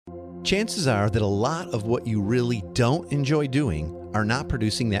Chances are that a lot of what you really don't enjoy doing are not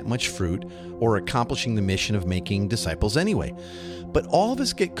producing that much fruit or accomplishing the mission of making disciples anyway. But all of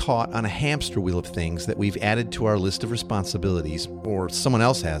us get caught on a hamster wheel of things that we've added to our list of responsibilities, or someone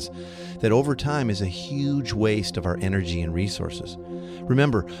else has, that over time is a huge waste of our energy and resources.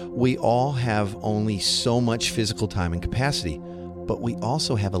 Remember, we all have only so much physical time and capacity, but we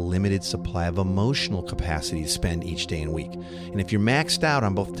also have a limited supply of emotional capacity to spend each day and week. And if you're maxed out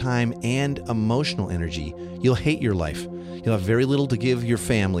on both time and emotional energy, you'll hate your life. You'll have very little to give your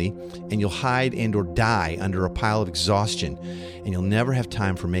family, and you'll hide and or die under a pile of exhaustion, and you'll never have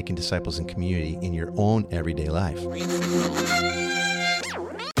time for making disciples in community in your own everyday life.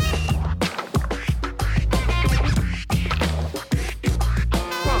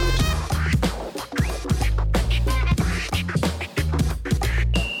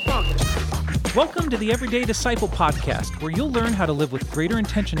 Welcome to the Everyday Disciple Podcast, where you'll learn how to live with greater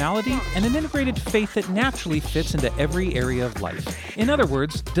intentionality and an integrated faith that naturally fits into every area of life. In other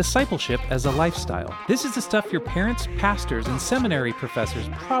words, discipleship as a lifestyle. This is the stuff your parents, pastors, and seminary professors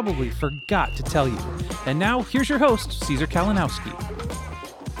probably forgot to tell you. And now, here's your host, Caesar Kalinowski.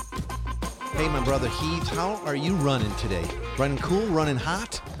 Hey, my brother Heath, how are you running today? Running cool? Running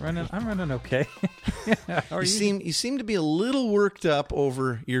hot? I'm running okay. How are you? You seem to be a little worked up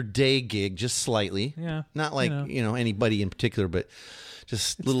over your day gig, just slightly. Yeah. Not like, anybody in particular, but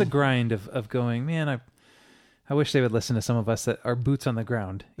just It's the grind of going, man, I wish they would listen to some of us that are boots on the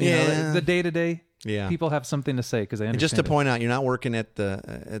ground. You know, the day-to-day, people have something to say because they understand. And just to point out, you're not working at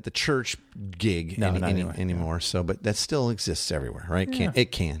the church gig anymore. So, but that still exists everywhere, right? Yeah.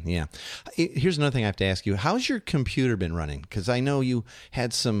 It can. Here's another thing I have to ask you. How's your computer been running? Because I know you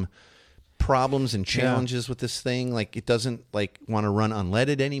had some problems and challenges with this thing. Like, it doesn't want to run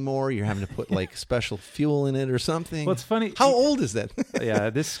unleaded anymore. You're having to put special fuel in it or something. Well, it's funny. How old is that? Yeah,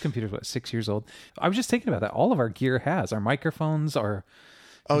 this computer's 6 years old. I was just thinking about that. All of our gear has our microphones, our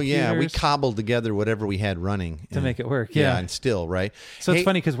computers. We cobbled together whatever we had running to make it work. Yeah, and still, right? So it's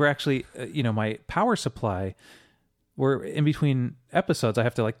funny because we're actually, my power supply, we're in between episodes. I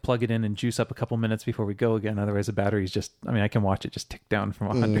have to plug it in and juice up a couple minutes before we go again. Otherwise, the battery's I can watch it just tick down from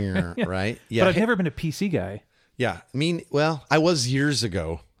 100. Yeah, right? Yeah. But I've never been a PC guy. Yeah. I was years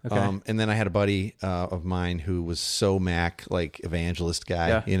ago. Okay. And then I had a buddy of mine who was so Mac, evangelist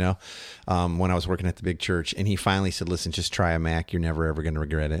guy, when I was working at the big church. And he finally said, listen, just try a Mac. You're never, ever going to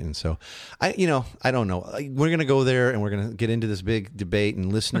regret it. And so, I don't know. We're going to go there and we're going to get into this big debate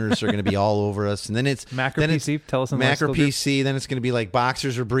and listeners are going to be all over us. And then it's Mac or PC. Tell us in the Mac or PC. Then it's going to be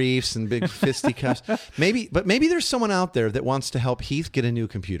boxers or briefs and big fisticuffs. Maybe there's someone out there that wants to help Heath get a new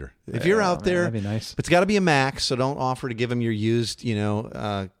computer. If you're out there, that'd be nice. But it's got to be a Mac. So don't offer to give him your used,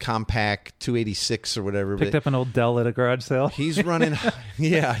 compact 286 or whatever. Picked up an old Dell at a garage sale. He's running,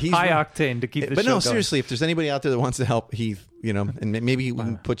 he's high octane to keep the show But no, going. seriously, if there's anybody out there that wants to help Heath, and maybe we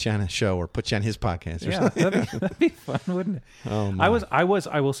can put you on a show or put you on his podcast or something. That'd be fun, wouldn't it? Oh, my. I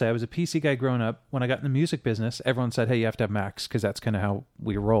will say I was a PC guy growing up. When I got in the music business, everyone said, hey, you have to have Macs because that's kind of how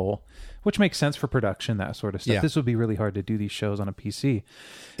we roll, which makes sense for production, that sort of stuff. Yeah. This would be really hard to do these shows on a PC.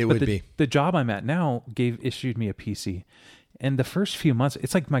 It would be. The job I'm at now issued me a PC. And the first few months,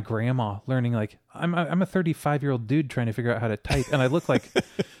 it's like my grandma learning, I'm a 35-year-old dude trying to figure out how to type, and I look like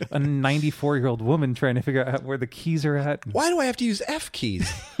a 94-year-old woman trying to figure out where the keys are at. Why do I have to use F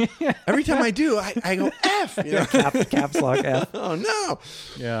keys? Every time I do, I go F. Caps lock F. Oh, no.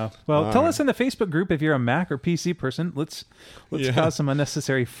 Yeah. Well, tell us in the Facebook group if you're a Mac or PC person. Let's cause some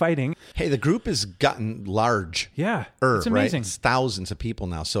unnecessary fighting. Hey, the group has gotten large. Yeah. It's amazing. Right? It's thousands of people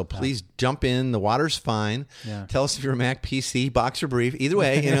now. So please jump in. The water's fine. Yeah. Tell us if you're a Mac, PC, box, or brief. Either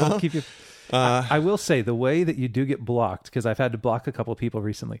way, I'll keep you. I will say the way that you do get blocked, because I've had to block a couple of people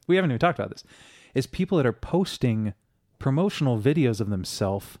recently. We haven't even talked about this. Is people that are posting promotional videos of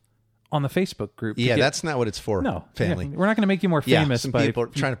themselves on the Facebook group. Yeah, that's not what it's for. No, family. We're not going to make you more famous. Some people are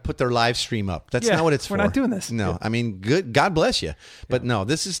trying to put their live stream up. That's not what it's for. We're not doing this. No, I mean, good. God bless you. But no,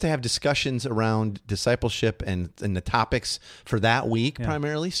 this is to have discussions around discipleship and the topics for that week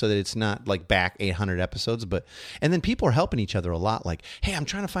primarily, so that it's not back 800 episodes. And then people are helping each other a lot. Hey, I'm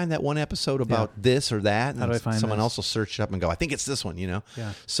trying to find that one episode about this or that. How do I find someone this? else will search it up and go, I think it's this one. Yeah.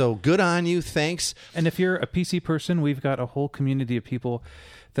 So good on you. Thanks. And if you're a PC person, we've got a whole community of people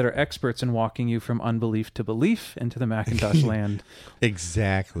that are experts in walking you from unbelief to belief into the Macintosh land.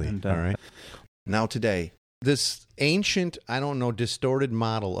 Exactly. And, all right. Now today, This ancient, I don't know, distorted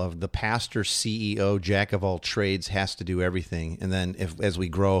model of the pastor, CEO, jack of all trades has to do everything. And then as we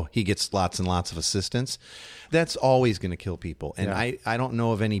grow, he gets lots and lots of assistants. That's always going to kill people. And I don't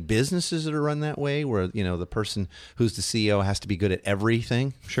know of any businesses that are run that way where, the person who's the CEO has to be good at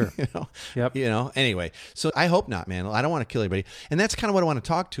everything. Sure. Yep. Anyway, so I hope not, man. I don't want to kill anybody. And that's kind of what I want to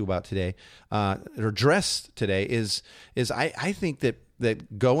talk to about today, or address today is I think that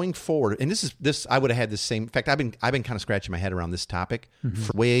going forward, and this I would have had the same. In fact, I've been kind of scratching my head around this topic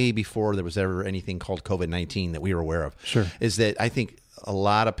for way before there was ever anything called COVID-19 that we were aware of. Sure, is that I think a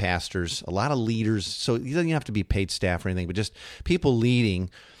lot of pastors, a lot of leaders. So it doesn't have to be paid staff or anything, but just people leading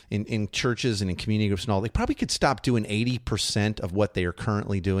in churches and in community groups and all. They probably could stop doing 80% of what they are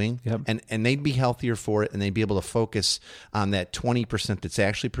currently doing, and they'd be healthier for it, and they'd be able to focus on that 20% that's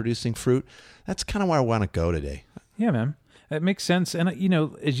actually producing fruit. That's kind of where I want to go today. Yeah, man. That makes sense. And,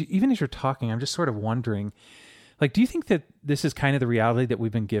 even as you're talking, I'm just sort of wondering, do you think that this is kind of the reality that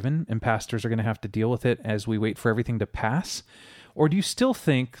we've been given and pastors are going to have to deal with it as we wait for everything to pass? Or do you still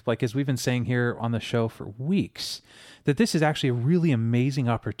think, as we've been saying here on the show for weeks, that this is actually a really amazing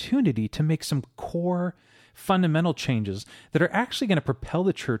opportunity to make some core fundamental changes that are actually going to propel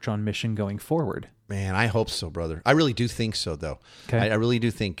the church on mission going forward? Man, I hope so, brother. I really do think so, though. Okay. I really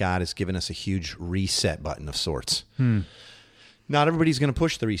do think God has given us a huge reset button of sorts. Not everybody's going to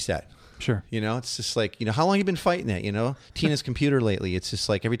push the reset. Sure. It's just how long have you been fighting that? Tina's computer lately, it's just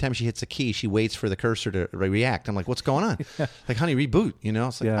every time she hits a key, she waits for the cursor to react. I'm like, what's going on? Honey, reboot,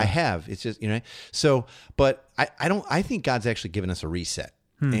 It's I have. It's just, So, but I think God's actually given us a reset.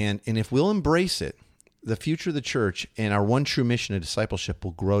 And if we'll embrace it, the future of the church and our one true mission of discipleship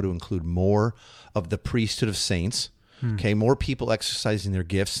will grow to include more of the priesthood of saints. Okay, more people exercising their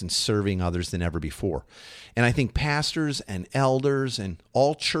gifts and serving others than ever before. And I think pastors and elders and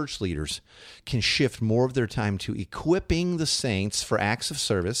all church leaders can shift more of their time to equipping the saints for acts of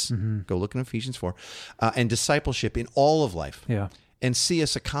service. Go look in Ephesians 4, and discipleship in all of life. Yeah. And see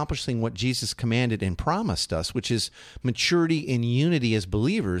us accomplishing what Jesus commanded and promised us, which is maturity in unity as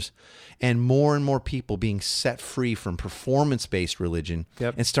believers, and more people being set free from performance-based religion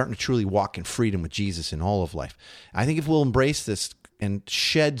and starting to truly walk in freedom with Jesus in all of life. I think if we'll embrace this and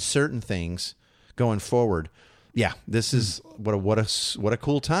shed certain things going forward, this is what a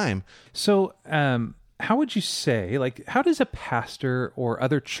cool time. So, how would you say, how does a pastor or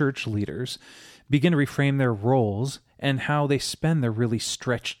other church leaders begin to reframe their roles and how they spend their really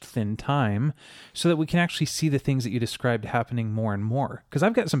stretched thin time so that we can actually see the things that you described happening more and more? Because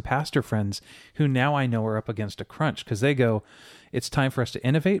I've got some pastor friends who now I know are up against a crunch because they go, it's time for us to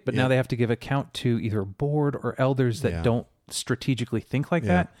innovate, but now they have to give account to either a board or elders that don't strategically think like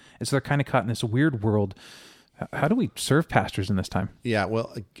that. And so they're kind of caught in this weird world. How do we serve pastors in this time? Yeah,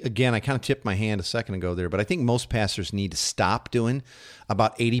 well, again, I kind of tipped my hand a second ago there, but I think most pastors need to stop doing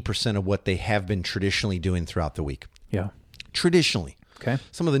about 80% of what they have been traditionally doing throughout the week. Yeah. Traditionally. Okay.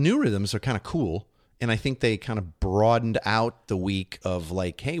 Some of the new rhythms are kind of cool, and I think they kind of broadened out the week of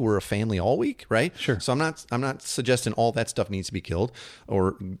hey, we're a family all week, right? Sure. So I'm not suggesting all that stuff needs to be killed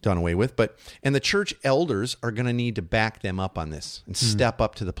or done away with, and the church elders are going to need to back them up on this and step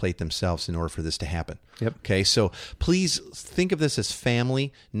up to the plate themselves in order for this to happen. Yep. Okay, so please think of this as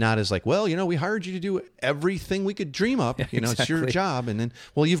family, not as we hired you to do everything we could dream up. It's your job, and then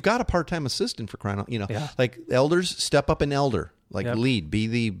you've got a part-time assistant for crying out. Elders, step up and elder. Lead, be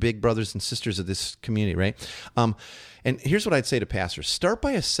the big brothers and sisters of this community, right? And here's what I'd say to pastors. Start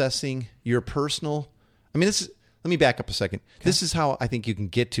by assessing your personal, let me back up a second. Okay. This is how I think you can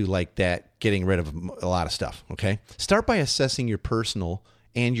get to that, getting rid of a lot of stuff, okay? Start by assessing your personal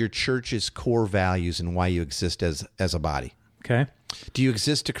and your church's core values and why you exist as a body. Okay. Do you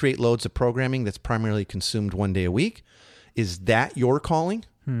exist to create loads of programming that's primarily consumed one day a week? Is that your calling?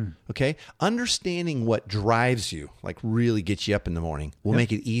 Okay. Understanding what drives you, really gets you up in the morning, will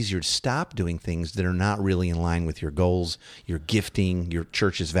make it easier to stop doing things that are not really in line with your goals, your gifting, your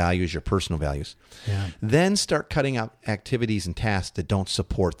church's values, your personal values. Yeah. Then start cutting out activities and tasks that don't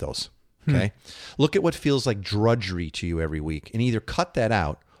support those. Okay. Look at what feels like drudgery to you every week and either cut that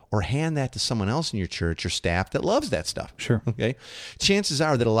out or hand that to someone else in your church or staff that loves that stuff. Sure. Okay. Chances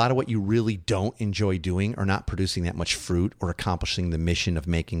are that a lot of what you really don't enjoy doing are not producing that much fruit or accomplishing the mission of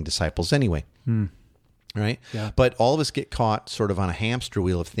making disciples anyway. Right? Yeah. But all of us get caught sort of on a hamster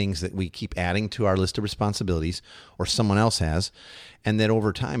wheel of things that we keep adding to our list of responsibilities or someone else has. And that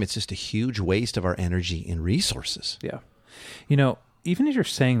over time, it's just a huge waste of our energy and resources. Yeah. Even as you're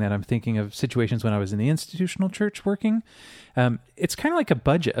saying that, I'm thinking of situations when I was in the institutional church working. It's kind of like a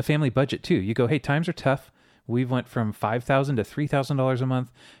budget, a family budget too. You go, hey, times are tough. We've went from $5,000 to $3,000 a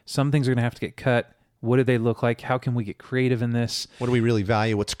month. Some things are going to have to get cut. What do they look like? How can we get creative in this? What do we really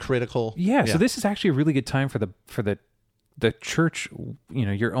value? What's critical? Yeah. So this is actually a really good time for the church,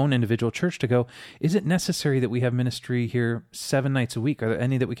 your own individual church, to go, is it necessary that we have ministry here 7 nights a week? Are there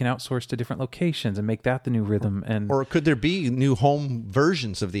any that we can outsource to different locations and make that the new rhythm? Or could there be new home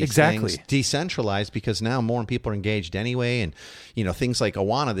versions of these things decentralized, because now more people are engaged anyway, and things like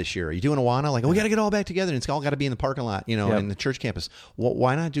Awana this year. Are you doing Awana? Like, we got to get all back together, and it's all got to be in the parking lot, in the church campus. Well,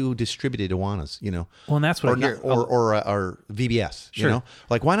 why not do distributed Awanas? Well, and that's what or VBS. Sure.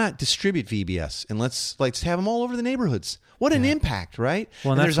 Like, why not distribute VBS and let's have them all over the neighborhoods? What an impact, right?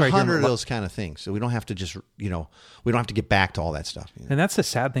 Well, and there's 100 of those kind of things. So we don't have to just, we don't have to get back to all that stuff. And that's the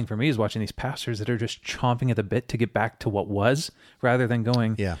sad thing for me, is watching these pastors that are just chomping at the bit to get back to what was, rather than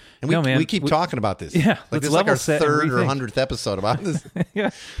going, yeah. And we keep talking about this. Yeah. Like, this is like our 3rd or 100th episode about this.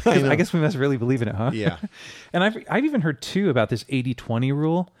 Yeah. I guess we must really believe in it, huh? Yeah. And I've even heard too about this 80-20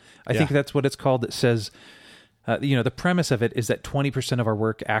 rule. I think that's what it's called. That says, the premise of it is that 20% of our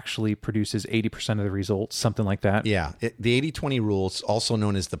work actually produces 80% of the results, something like that. Yeah. The 80-20 rule is also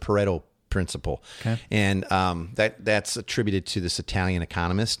known as the Pareto principle. Okay. And that's attributed to this Italian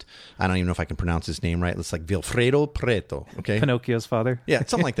economist. I don't even know if I can pronounce his name right. It's like Vilfredo Pareto. Okay. Pinocchio's father. Yeah,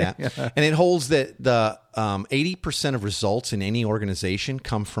 something like that. Yeah. And it holds that the 80% of results in any organization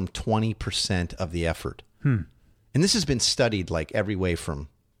come from 20% of the effort. And this has been studied like every way from,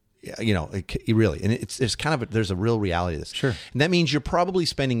 really, and there's a real reality to this. Sure. And that means you're probably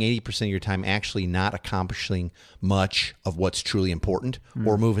spending 80% of your time actually not accomplishing much of what's truly important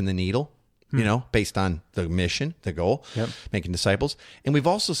or moving the needle, based on the mission, the goal, making disciples. And we've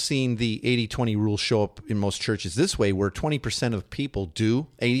also seen the 80-20 rule show up in most churches this way, where 20% of people do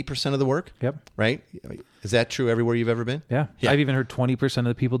 80% of the work. Yep. Right? Is that true everywhere you've ever been? Yeah. I've even heard 20% of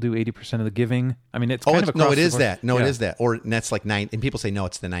the people do 80% of the giving. I mean, it's kind of across no, it the is board. that. No, it is that. And that's like 9. And people say, no,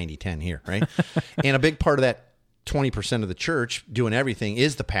 it's the 90-10 here, right? And a big part of that 20% of the church doing everything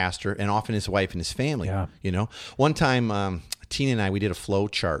is the pastor, and often his wife and his family. Yeah. One time, Tina and I, we did a flow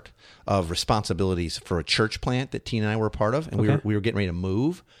chart of responsibilities for a church plant that Tina and I were a part of, and we were getting ready to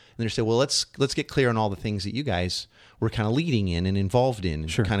move. And they said, well, let's get clear on all the things that you guys were kind of leading in and involved in,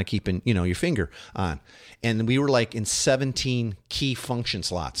 and kind of keeping your finger on. And we were like in 17 key function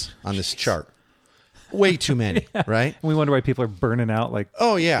slots on this chart. Way too many, right? We wonder why people are burning out. Like,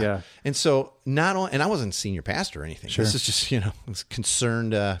 oh yeah. And so and I wasn't senior pastor or anything. Sure. This is just a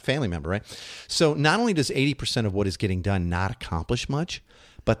concerned family member, right? So not only does 80% of what is getting done not accomplish much,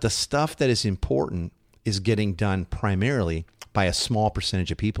 but the stuff that is important is getting done primarily by a small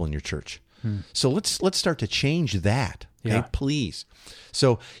percentage of people in your church. So let's start to change that. Okay, please.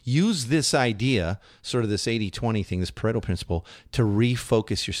 So use this idea, sort of this 80-20 thing, this Pareto principle, to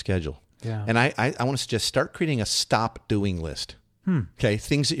refocus your schedule. Yeah. And I want to suggest start creating a stop doing list. Okay,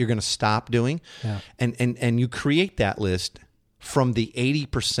 things that you're going to stop doing. Yeah. And you create that list from the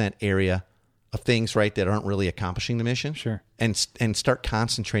 80% area of things, right, that aren't really accomplishing the mission. Sure. And start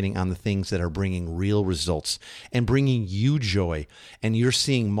concentrating on the things that are bringing real results and bringing you joy, and you're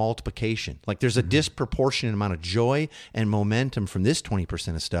seeing multiplication. Like, there's a disproportionate amount of joy and momentum from this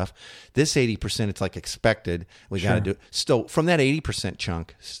 20% of stuff. This 80%, it's like expected. We got to do it. So from that 80%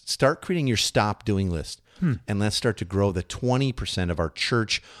 chunk, start creating your stop doing list. And let's start to grow the 20% of our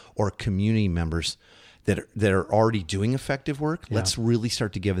church or community members that are already doing effective work. Yeah. Let's really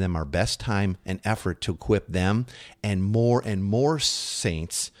start to give them our best time and effort to equip them and more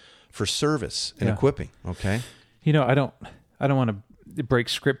saints for service and equipping. Okay. I don't want to break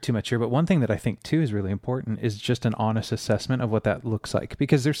script too much here, but one thing that I think too is really important is just an honest assessment of what that looks like.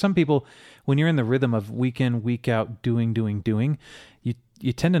 Because there's some people, when you're in the rhythm of week in, week out, doing,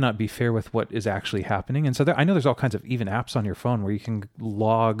 you tend to not be fair with what is actually happening. And so I know there's all kinds of even apps on your phone where you can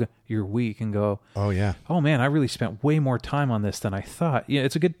log your week and go, oh man, I really spent way more time on this than I thought. Yeah,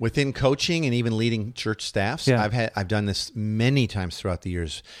 it's a good... Within coaching and even leading church staffs, I've done this many times throughout the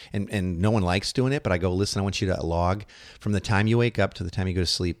years, and no one likes doing it, but I go, listen, I want you to log from the time you wake up to the time you go to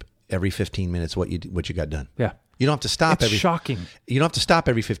sleep every 15 minutes what you got done. Yeah. You don't have to stop. It's shocking. You don't have to stop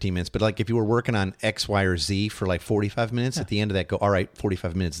every 15 minutes, but like if you were working on X, Y, or Z for like 45 minutes, at the end of that, go, all right,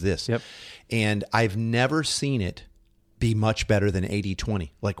 45 minutes this. Yep. And I've never seen it be much better than 80-20.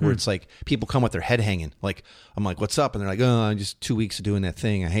 Like where it's like people come with their head hanging. Like, I'm like, what's up? And they're like, oh, just 2 weeks of doing that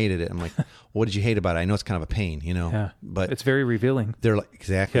thing. I hated it. I'm like, what did you hate about it? I know it's kind of a pain, Yeah. But it's very revealing. They're like,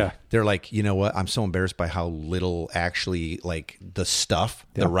 exactly. Yeah. They're like, you know what? I'm so embarrassed by how little actually like the stuff,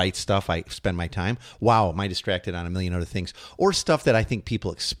 the right stuff I spend my time. Wow. Am I distracted on a million other things or stuff that I think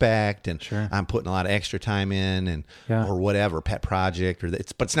people expect. And I'm putting a lot of extra time in and, or whatever, pet project but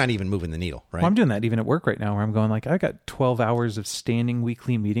it's not even moving the needle. Right. Well, I'm doing that even at work right now where I'm going like, I got 12 hours of standing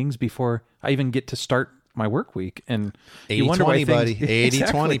weekly meetings before I even get to start my work week. And 80-20, buddy. 80-20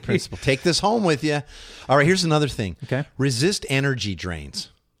 Exactly. principle. Take this home with you. All right, here's another thing. Okay. Resist energy drains.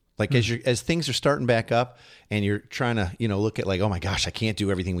 Like as things are starting back up and you're trying to, look at like, oh my gosh, I can't do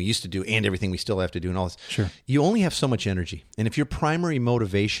everything we used to do and everything we still have to do and all this. Sure. You only have so much energy. And if your primary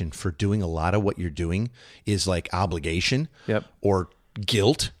motivation for doing a lot of what you're doing is like obligation or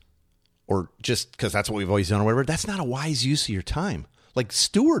guilt or just because that's what we've always done or whatever, that's not a wise use of your time. Like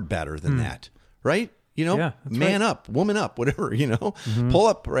steward better than that, right? Man up, woman up, whatever, pull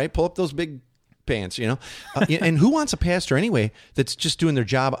up, right? Pull up those big pants, and who wants a pastor anyway that's just doing their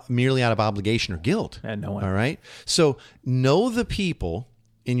job merely out of obligation or guilt? And no one. All right. So know the people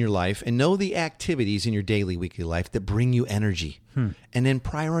in your life and know the activities in your daily, weekly life that bring you energy, and then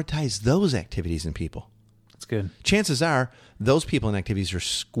prioritize those activities and people. That's good. Chances are those people and activities are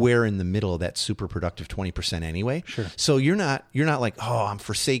square in the middle of that super productive 20% anyway. Sure. So you're not like, oh, I'm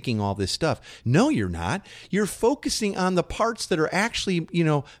forsaking all this stuff. No, you're not. You're focusing on the parts that are actually,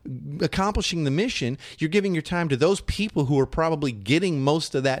 accomplishing the mission. You're giving your time to those people who are probably getting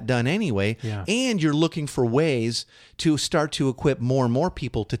most of that done anyway. Yeah. And you're looking for ways to start to equip more and more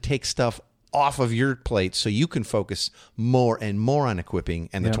people to take stuff off of your plate so you can focus more and more on equipping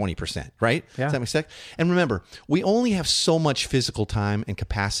and the 20%, right? Yeah. Does that make sense? And remember, we only have so much physical time and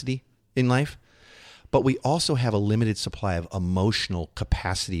capacity in life, but we also have a limited supply of emotional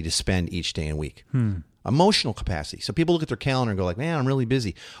capacity to spend each day and week. Emotional capacity. So people look at their calendar and go like, man, I'm really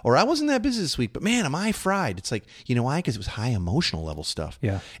busy. Or I wasn't that busy this week, but man, am I fried? It's like, you know why? Because it was high emotional level stuff.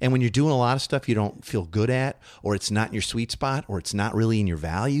 Yeah. And when you're doing a lot of stuff you don't feel good at, or it's not in your sweet spot, or it's not really in your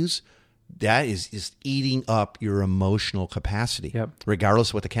values, that is eating up your emotional capacity, regardless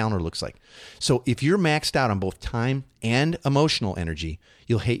of what the calendar looks like. So if you're maxed out on both time and emotional energy,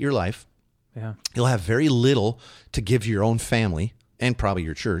 you'll hate your life. Yeah. You'll have very little to give your own family and probably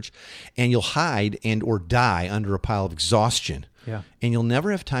your church, and you'll hide and or die under a pile of exhaustion. Yeah. And you'll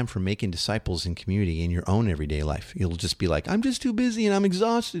never have time for making disciples in community in your own everyday life. You'll just be like, I'm just too busy and I'm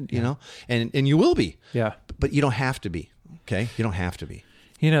exhausted, and you will be. Yeah. But you don't have to be, okay? You don't have to be.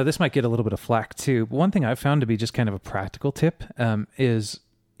 This might get a little bit of flack too. But one thing I've found to be just kind of a practical tip is,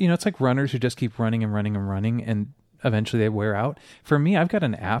 it's like runners who just keep running and running and running, and eventually they wear out. For me, I've got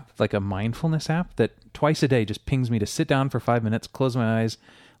an app, like a mindfulness app, that twice a day just pings me to sit down for 5 minutes, close my eyes,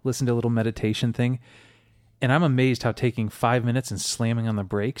 listen to a little meditation thing. And I'm amazed how taking 5 minutes and slamming on the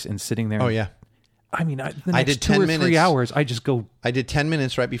brakes and sitting there. Oh, yeah. I mean, the next I did 10 2 or minutes. 3 hours, I just go. I did 10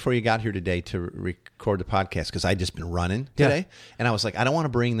 minutes right before you got here today to record the podcast because I'd just been running today. Yeah. And I was like, I don't want to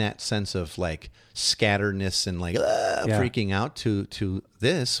bring that sense of like scatteredness and like freaking out to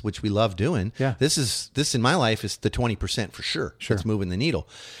this, which we love doing. Yeah. This in my life is the 20% for sure. Sure. It's moving the needle.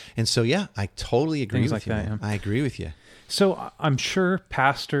 And so, yeah, I totally agree Things with like you. that, Man. yeah. I agree with you. So I'm sure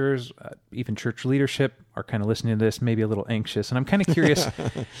pastors, even church leadership, are kind of listening to this, maybe a little anxious. And I'm kind of curious,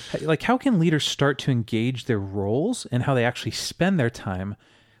 like, how can leaders start to engage their roles and how they actually spend their time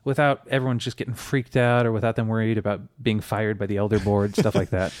without everyone just getting freaked out or without them worried about being fired by the elder board, stuff like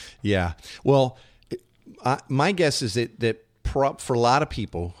that? Yeah. Well, my guess is that for a lot of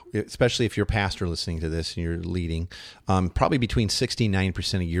people, especially if you're a pastor listening to this and you're leading, probably between 60 and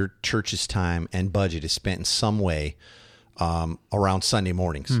 90% of your church's time and budget is spent in some way around Sunday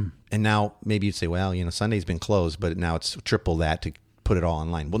mornings. And now maybe you'd say, well, Sunday's been closed, but now it's triple that to put it all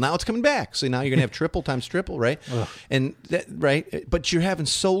online. Well, now it's coming back. So now you're going to have triple times triple, right? And that, right. But you're having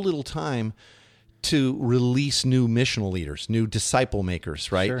so little time to release new missional leaders, new disciple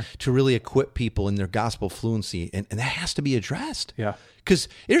makers, right? Sure. To really equip people in their gospel fluency. And that has to be addressed. Yeah. Because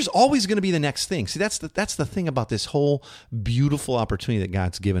there's always going to be the next thing. See, that's the thing about this whole beautiful opportunity that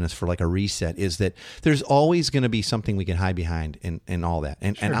God's given us for like a reset is that there's always going to be something we can hide behind and all that.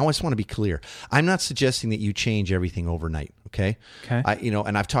 And I just want to be clear. I'm not suggesting that you change everything overnight. Okay.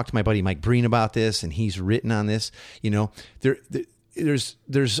 And I've talked to my buddy Mike Breen about this, and he's written on this.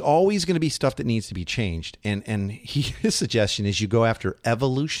 There's always going to be stuff that needs to be changed. And his suggestion is you go after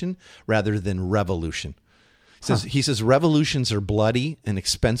evolution rather than revolution. He says revolutions are bloody and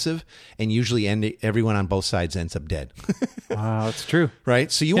expensive, and usually everyone on both sides ends up dead. Wow, it's true.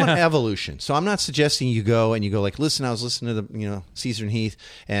 Right? So you want evolution. So I'm not suggesting you go like, listen, I was listening to the Caesar and Heath,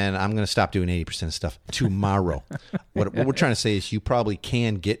 and I'm going to stop doing 80% of stuff tomorrow. What we're trying to say is you probably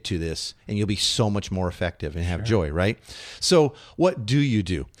can get to this, and you'll be so much more effective and have joy, right? So what do you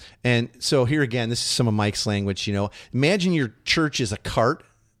do? And so here again, this is some of Mike's language. Imagine your church is a cart,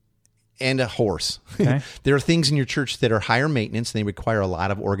 and a horse. Okay. There are things in your church that are higher maintenance. And they require a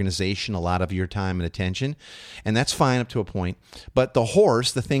lot of organization, a lot of your time and attention. And that's fine up to a point. But the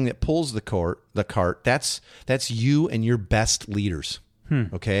horse, the thing that pulls the cart, that's you and your best leaders.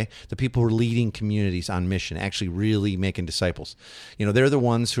 Okay? The people who are leading communities on mission, actually really making disciples. They're the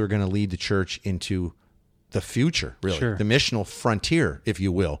ones who are going to lead the church into the future, really. Sure. The missional frontier, if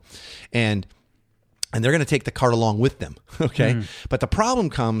you will. And they're going to take the cart along with them, okay? But the problem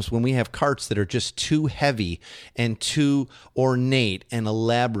comes when we have carts that are just too heavy and too ornate and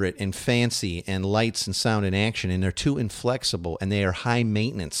elaborate and fancy and lights and sound and action, and they're too inflexible and they are high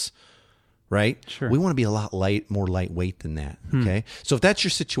maintenance, right? Sure. We want to be a lot more lightweight than that, okay? So if that's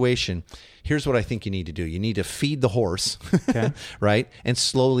your situation, here's what I think you need to do. You need to feed the horse, Okay. right? And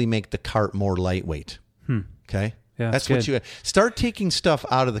slowly make the cart more lightweight, okay? Yeah, That's good. what you start taking stuff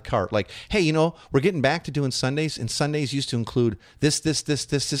out of the cart. Like, hey, we're getting back to doing Sundays, and Sundays used to include this,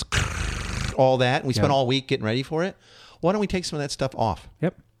 all that, and we spent all week getting ready for it. Why don't we take some of that stuff off?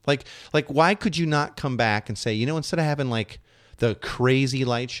 Yep. Like why could you not come back and say, instead of having like the crazy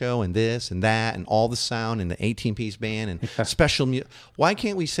light show and this and that and all the sound and the 18-piece band and special music, why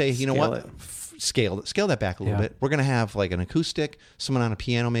can't we say, scale that back a little bit. We're going to have like an acoustic, someone on a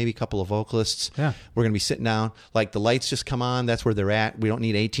piano, maybe a couple of vocalists. Yeah. We're going to be sitting down. Like the lights just come on. That's where they're at. We don't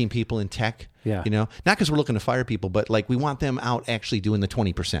need 18 people in tech. Yeah. Not because we're looking to fire people, but like we want them out actually doing the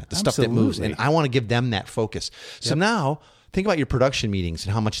 20%, the stuff that moves. And I want to give them that focus. So now think about your production meetings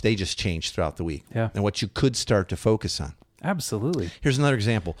and how much they just changed throughout the week and what you could start to focus on. Absolutely. Here's another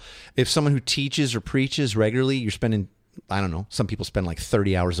example. If someone who teaches or preaches regularly, you're spending, I don't know, some people spend like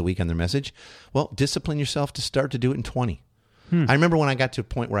 30 hours a week on their message. Well, discipline yourself to start to do it in 20. I remember when I got to a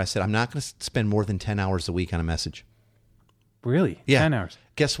point where I said, I'm not going to spend more than 10 hours a week on a message. Really? Yeah. 10 hours.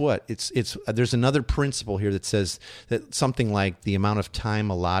 Guess what? There's another principle here that says that something like the amount of time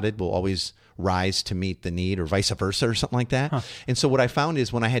allotted will always rise to meet the need, or vice versa, or something like that. And so what I found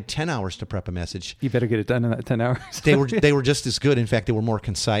is when I had 10 hours to prep a message, You better get it done in that 10 hours. they were just as good. In fact, they were more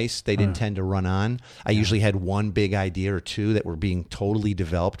concise. They didn't tend to run on. I usually had one big idea or two that were being totally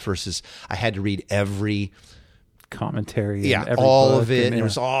developed versus I had to read every commentary. And every all book of it. And yeah. there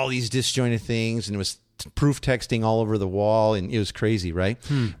was all these disjointed things, and it was proof texting all over the wall, and it was crazy, right?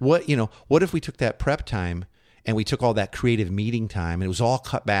 What if we took that prep time and we took all that creative meeting time and it was all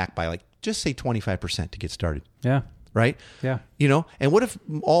cut back by like, just say 25% to get started. Yeah. Right? Yeah. And what if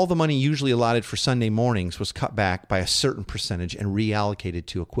all the money usually allotted for Sunday mornings was cut back by a certain percentage and reallocated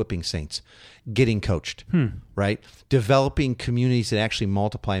to equipping saints, getting coached, right? Developing communities that actually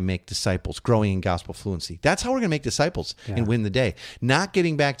multiply and make disciples, growing in gospel fluency. That's how we're going to make disciples and win the day. Not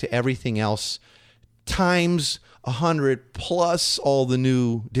getting back to everything else times 100 plus all the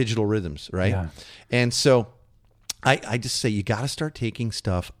new digital rhythms, right? Yeah. And so I just say you got to start taking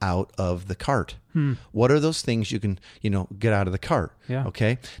stuff out of the cart. What are those things you can, get out of the cart? Yeah.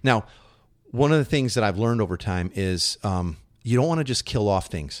 Okay. Now, one of the things that I've learned over time is you don't want to just kill off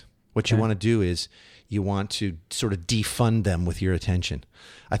things. What you want to do is you want to sort of defund them with your attention.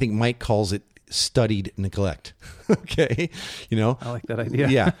 I think Mike calls it studied neglect. Okay. I like that idea.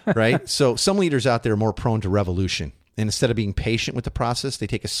 Yeah. Right. So some leaders out there are more prone to revolution. And instead of being patient with the process, they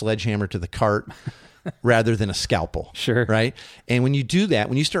take a sledgehammer to the cart rather than a scalpel. Sure. Right. And when you do that,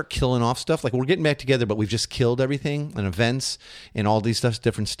 when you start killing off stuff, like we're getting back together, but we've just killed everything and events and all these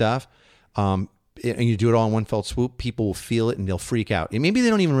different stuff. And you do it all in one fell swoop, people will feel it and they'll freak out. And maybe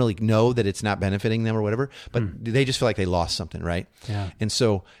they don't even really know that it's not benefiting them or whatever, but they just feel like they lost something. Right. Yeah. And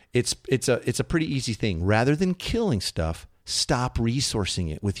so it's a pretty easy thing. Rather than killing stuff, stop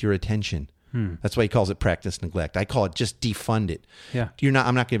resourcing it with your attention. That's why he calls it practice neglect. I call it just defund it. Yeah.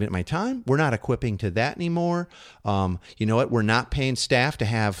 I'm not giving it my time. We're not equipping to that anymore. You know what? We're not paying staff to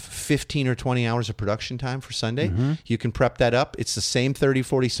have 15 or 20 hours of production time for Sunday. You can prep that up. It's the same 30,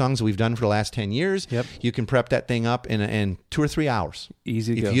 40 songs that we've done for the last 10 years. Yep. You can prep that thing up in 2 or 3 hours.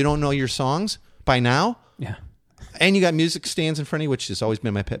 Easy to go. If you don't know your songs by now, Yeah. and you got music stands in front of you, which has always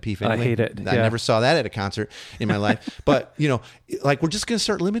been my pet peeve. Anyway. I hate it. I never saw that at a concert in my life. But, we're just going to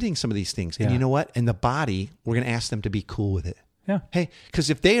start limiting some of these things. And you know what? In the body, we're going to ask them to be cool with it. Yeah. Hey, because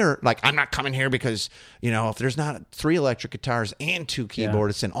if they are like, I'm not coming here because, if there's not 3 electric guitars and 2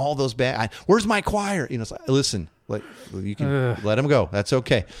 keyboardists and all those where's my choir? It's like, listen, you can let them go. That's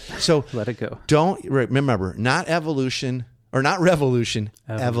okay. So Let it go. Don't remember, not evolution. Or not revolution,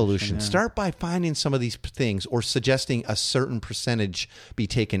 evolution. Yeah. Start by finding some of these things or suggesting a certain percentage be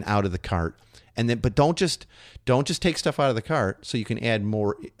taken out of the cart. But don't just take stuff out of the cart so you can add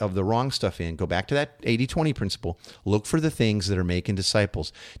more of the wrong stuff in. Go back to that 80-20 principle. Look for the things that are making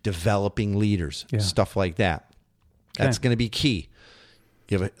disciples, developing leaders, stuff like that. That's going to be key.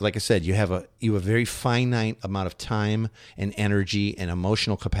 like I said, you have a very finite amount of time and energy and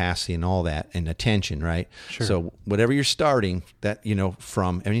emotional capacity and all that and attention, right? Sure. So whatever you're starting, that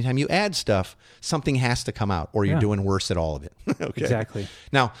from anytime you add stuff, something has to come out, or you're doing worse at all of it. Okay. Exactly.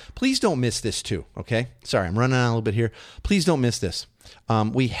 Now, please don't miss this too. Okay. Sorry, I'm running on a little bit here. Please don't miss this.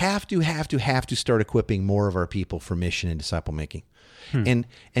 We have to start equipping more of our people for mission and disciple making.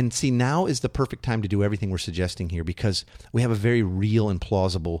 And see, now is the perfect time to do everything we're suggesting here, because we have a very real and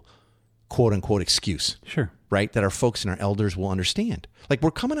plausible quote unquote excuse. Sure. Right? That our folks and our elders will understand. Like,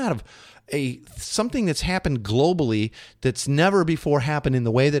 we're coming out of something that's happened globally that's never before happened in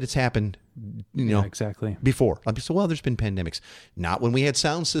the way that it's happened, exactly. before. So, well, there's been pandemics. Not when we had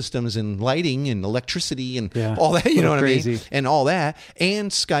sound systems and lighting and electricity and all that, you know what crazy. I mean? And all that,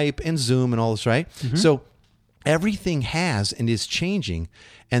 and Skype and Zoom and all this, right? Mm-hmm. So everything has and is changing,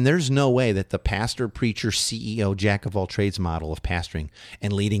 and there's no way that the pastor, preacher, CEO, jack of all trades model of pastoring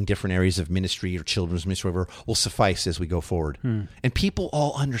and leading different areas of ministry or children's ministry, whatever, will suffice as we go forward. And people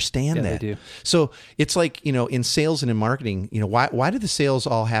all understand that. They do. So it's like, in sales and in marketing, why do the sales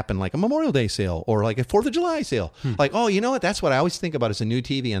all happen like a Memorial Day sale or like a 4th of July sale? Like, oh, you know what? That's what I always think about as a new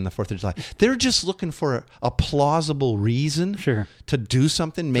TV on the 4th of July. They're just looking for a plausible reason to do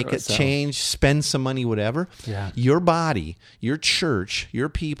something, make it change, spend some money, whatever. Yeah. Your body, your church, your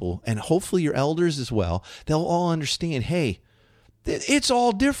people, and hopefully your elders as well, they'll all understand, hey, it's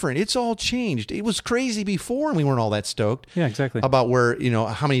all different. It's all changed. It was crazy before and we weren't all that stoked. Yeah, exactly. About where,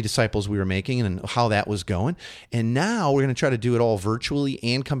 how many disciples we were making and how that was going. And now we're going to try to do it all virtually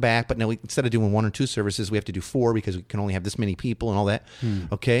and come back. But now instead of doing 1 or 2 services, we have to do 4 because we can only have this many people and all that.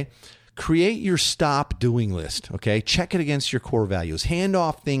 Okay. Create your stop doing list. Okay. Check it against your core values. Hand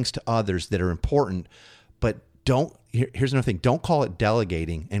off things to others that are important, but here's another thing. Don't call it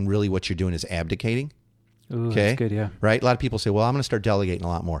delegating, and really what you're doing is abdicating. Ooh, okay? That's good, yeah. Right? A lot of people say, well, I'm going to start delegating a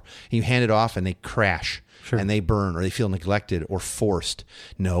lot more. And you hand it off and they crash. Sure. And they burn, or they feel neglected or forced.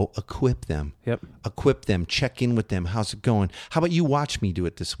 No, equip them. Yep. Equip them. Check in with them. How's it going? How about you watch me do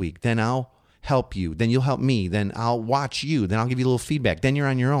it this week? Then I'll help you. Then you'll help me. Then I'll watch you. Then I'll give you a little feedback. Then you're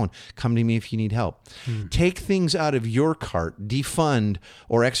on your own. Come to me if you need help. Take things out of your cart, defund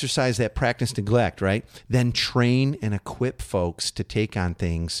or exercise that practice neglect, right? Then train and equip folks to take on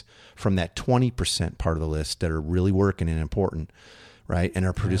things from that 20% part of the list that are really working and important, right? And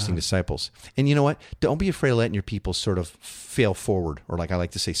are producing disciples. And you know what? Don't be afraid of letting your people sort of fail forward, or like I like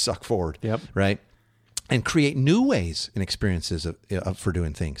to say, suck forward, right? And create new ways and experiences for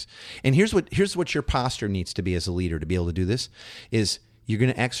doing things. And here's what your posture needs to be as a leader to be able to do this, is you're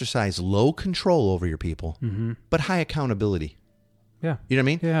going to exercise low control over your people, but high accountability. Yeah. You know what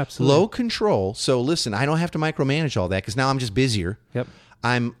I mean? Yeah, absolutely. Low control. So listen, I don't have to micromanage all that because now I'm just busier. Yep.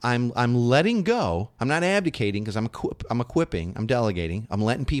 I'm letting go. I'm not abdicating because I'm equipping. I'm delegating. I'm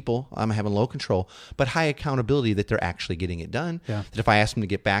letting people. I'm having low control, but high accountability that they're actually getting it done. Yeah. That if I ask them to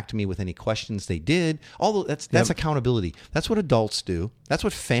get back to me with any questions, they did. Although that's accountability. That's what adults do. That's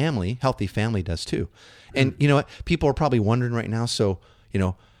what healthy family does too. And you know what? People are probably wondering right now. So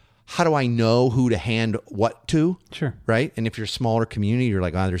how do I know who to hand what to? Sure. Right? And if you're a smaller community, you're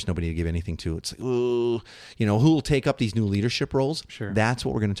like, there's nobody to give anything to. It's like, ooh, who will take up these new leadership roles? Sure. That's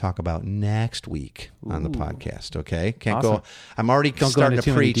what we're going to talk about next week on the podcast, okay? Can't Awesome. go. I'm already starting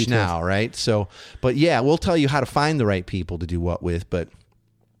to preach now, right? So, but yeah, we'll tell you how to find the right people to do what with. But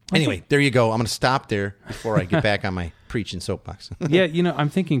anyway, there you go. I'm going to stop there before I get back on my preaching soapbox. Yeah, I'm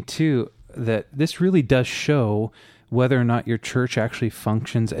thinking too that this really does show whether or not your church actually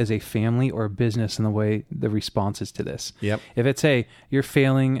functions as a family or a business in the way the response is to this. Yep. If it's, hey, you're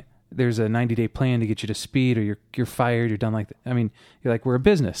failing, there's a 90-day plan to get you to speed, or you're fired, you're done like that. I mean, you're like, we're a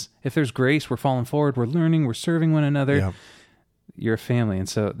business. If there's grace, we're falling forward, we're learning, we're serving one another. Yep. You're a family. And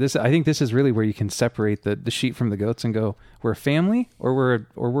so I think this is really where you can separate the sheep from the goats and go, we're a family or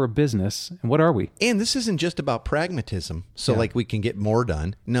we're a business. And what are we? And this isn't just about pragmatism. So like we can get more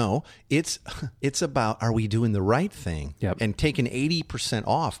done. No, it's about, are we doing the right thing? Yep. And taking 80%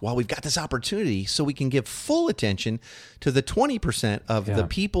 off while we've got this opportunity so we can give full attention to the 20% of the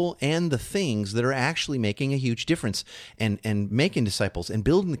people and the things that are actually making a huge difference and making disciples and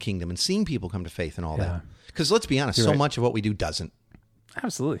building the kingdom and seeing people come to faith and all that. Because let's be honest, so much of what we do doesn't.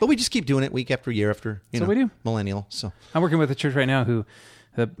 Absolutely. But we just keep doing it week after year after, we do. millennial. So I'm working with a church right now who,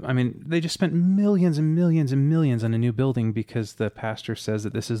 they just spent millions and millions and millions on a new building because the pastor says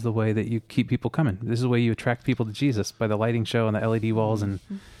that this is the way that you keep people coming. This is the way you attract people to Jesus, by the lighting show and the LED walls. And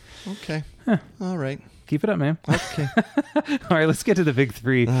okay. All right. Keep it up, man. Okay. All right, let's get to the big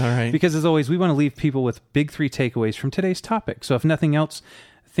three. All right. Because as always, we want to leave people with big three takeaways from today's topic. So if nothing else,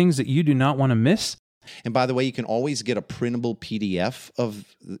 things that you do not want to miss, And by the way, you can always get a printable PDF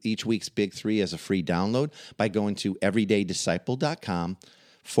of each week's Big Three as a free download by going to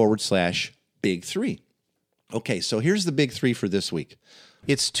everydaydisciple.com/Big Three. Okay, so here's the Big Three for this week.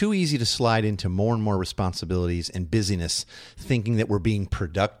 It's too easy to slide into more and more responsibilities and busyness thinking that we're being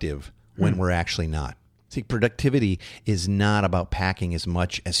productive when we're actually not. See, productivity is not about packing as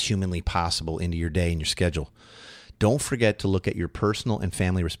much as humanly possible into your day and your schedule. Don't forget to look at your personal and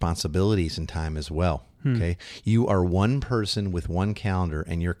family responsibilities in time as well. Okay, you are one person with one calendar,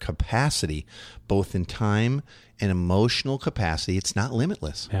 and your capacity, both in time and emotional capacity, it's not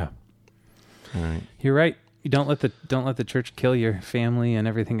limitless. Yeah. All right. You're right. You don't let the church kill your family and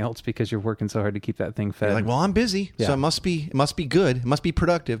everything else because you're working so hard to keep that thing fed. You're like, well, I'm busy, so it must be good. It must be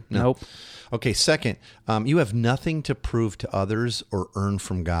productive. No. Nope. Okay, second, you have nothing to prove to others or earn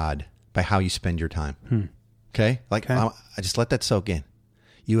from God by how you spend your time. Okay? I just let that soak in.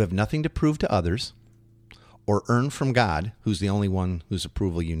 You have nothing to prove to others or earn from God, who's the only one whose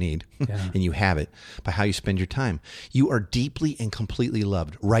approval you need, and you have it, by how you spend your time. You are deeply and completely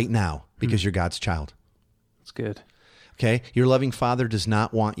loved right now because you're God's child. That's good. Okay? Your loving Father does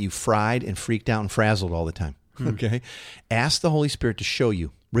not want you fried and freaked out and frazzled all the time. Okay? Ask the Holy Spirit to show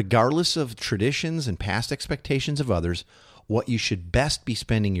you, regardless of traditions and past expectations of others, what you should best be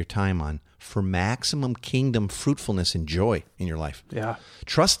spending your time on for maximum kingdom fruitfulness and joy in your life. Yeah.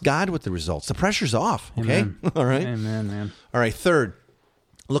 Trust God with the results. The pressure's off, okay? Amen. All right? Amen, man. All right, third,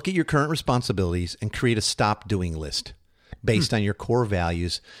 look at your current responsibilities and create a stop-doing list based on your core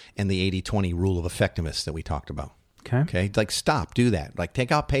values and the 80-20 rule of effectiveness that we talked about. Okay? Like, stop, do that. Like,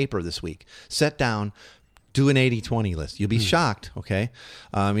 take out paper this week. Sit down, do an 80-20 list. You'll be shocked, okay?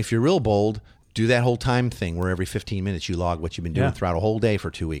 If you're real bold, do that whole time thing where every 15 minutes you log what you've been doing throughout a whole day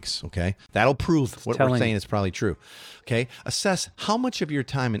for 2 weeks, okay? That'll prove what we're saying is probably true, okay? Assess how much of your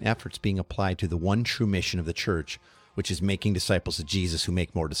time and efforts being applied to the one true mission of the church, which is making disciples of Jesus who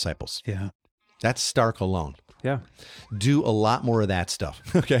make more disciples. Yeah. That's stark alone. Yeah. Do a lot more of that stuff,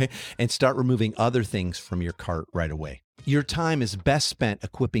 okay? And start removing other things from your cart right away. Your time is best spent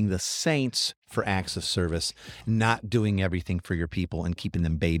equipping the saints for acts of service, not doing everything for your people and keeping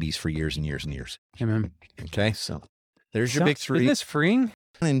them babies for years and years and years. Amen. Okay, so there's your Big Three. Isn't this freeing?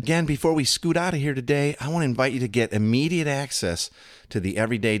 And again, before we scoot out of here today, I want to invite you to get immediate access to the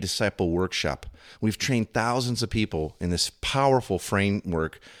Everyday Disciple Workshop. We've trained thousands of people in this powerful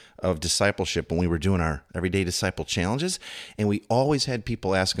framework of discipleship when we were doing our Everyday Disciple challenges, and we always had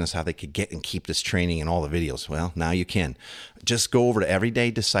people asking us how they could get and keep this training and all the videos. Well, now you can. Just go over to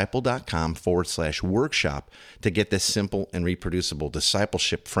everydaydisciple.com/workshop to get this simple and reproducible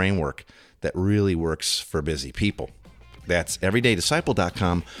discipleship framework that really works for busy people. That's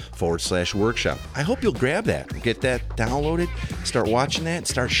everydaydisciple.com/workshop. I hope you'll grab that, get that downloaded, start watching that, and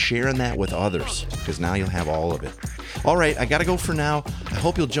start sharing that with others, because now you'll have all of it. All right, I got to go for now. I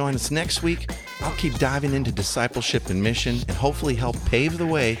hope you'll join us next week. I'll keep diving into discipleship and mission and hopefully help pave the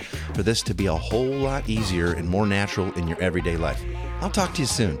way for this to be a whole lot easier and more natural in your everyday life. I'll talk to you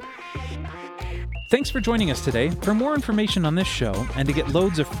soon. Thanks for joining us today. For more information on this show and to get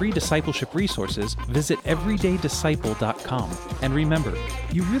loads of free discipleship resources, visit everydaydisciple.com. And remember,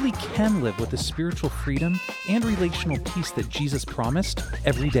 you really can live with the spiritual freedom and relational peace that Jesus promised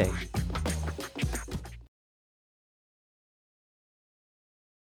every day.